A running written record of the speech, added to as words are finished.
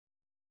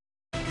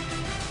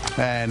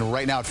And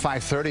right now at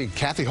 5:30,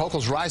 Kathy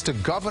Hochul's rise to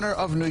governor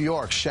of New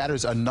York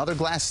shatters another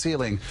glass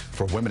ceiling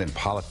for women in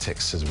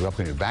politics. As we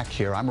welcome you back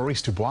here, I'm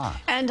Maurice Dubois.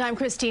 And I'm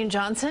Christine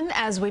Johnson.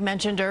 As we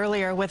mentioned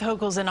earlier, with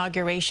Hochul's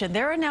inauguration,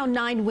 there are now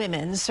 9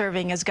 women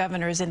serving as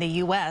governors in the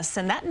U.S.,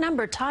 and that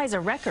number ties a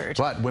record.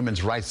 But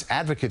women's rights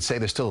advocates say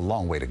there's still a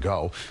long way to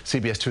go.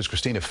 CBS 2's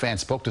Christina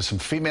spoke to some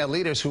female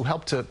leaders who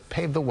helped to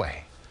pave the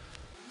way.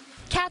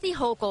 Kathy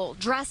Hochul,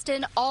 dressed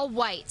in all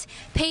white,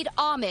 paid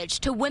homage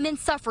to women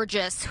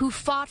suffragists who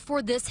fought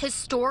for this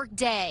historic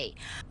day.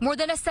 More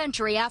than a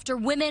century after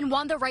women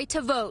won the right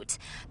to vote,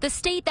 the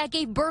state that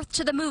gave birth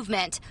to the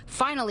movement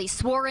finally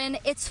swore in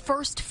its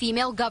first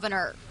female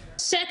governor.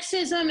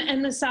 Sexism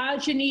and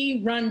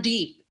misogyny run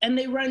deep, and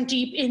they run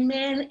deep in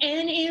men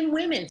and in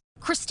women.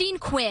 Christine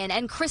Quinn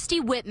and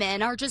Christy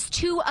Whitman are just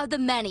 2 of the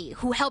many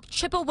who helped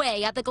chip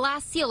away at the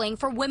glass ceiling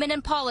for women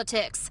in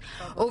politics,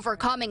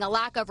 overcoming a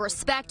lack of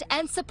respect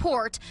and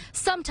support,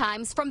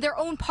 sometimes from their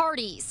own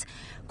parties.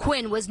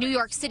 Quinn was New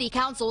York City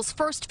Council's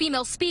first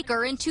female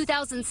speaker in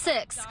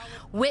 2006.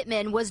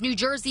 Whitman was New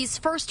Jersey's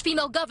first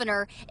female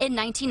governor in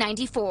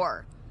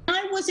 1994.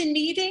 I was in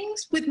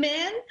meetings with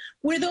men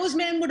where those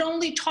men would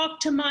only talk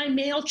to my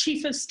male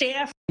chief of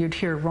staff. You'd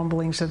hear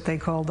rumblings that they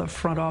call the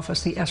front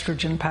office the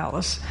estrogen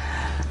palace,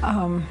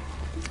 and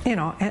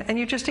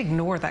you just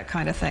ignore that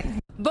kind of thing.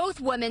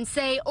 Both women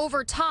say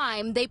over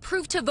time they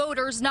proved to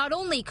voters not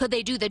only could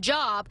they do the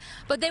job,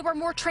 but they were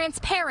more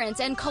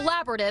transparent and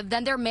collaborative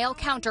than their male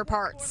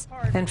counterparts.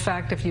 In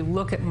fact, if you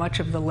look at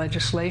much of the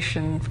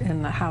legislation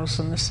in the House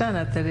and the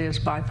Senate that is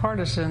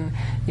bipartisan,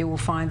 you will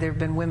find there have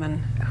been women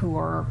who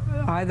are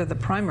either the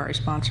primary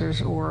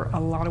sponsors or a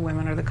lot of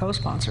women are the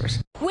co-sponsors.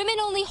 Women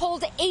only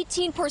hold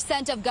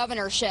 18% of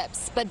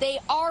governorships, but they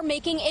are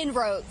making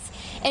inroads.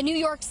 In New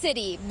York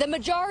City, the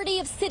majority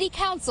of city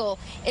council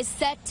is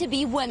set to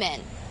be women.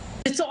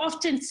 It's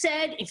often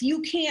said, if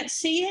you can't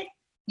see it,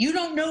 you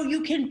don't know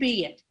you can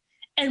be it.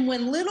 And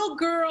when little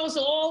girls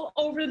all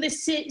over the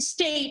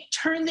state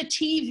turn the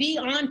TV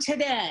on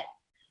today,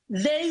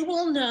 they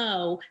will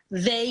know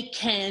they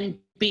can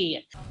be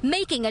it.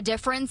 Making a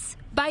difference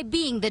by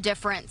being the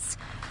difference.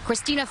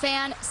 Christina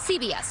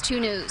CBS 2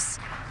 News.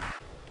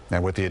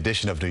 And with the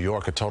addition of New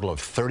York, a total of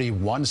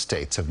 31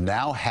 states have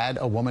now had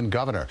a woman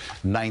governor.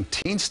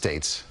 19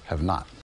 states have not.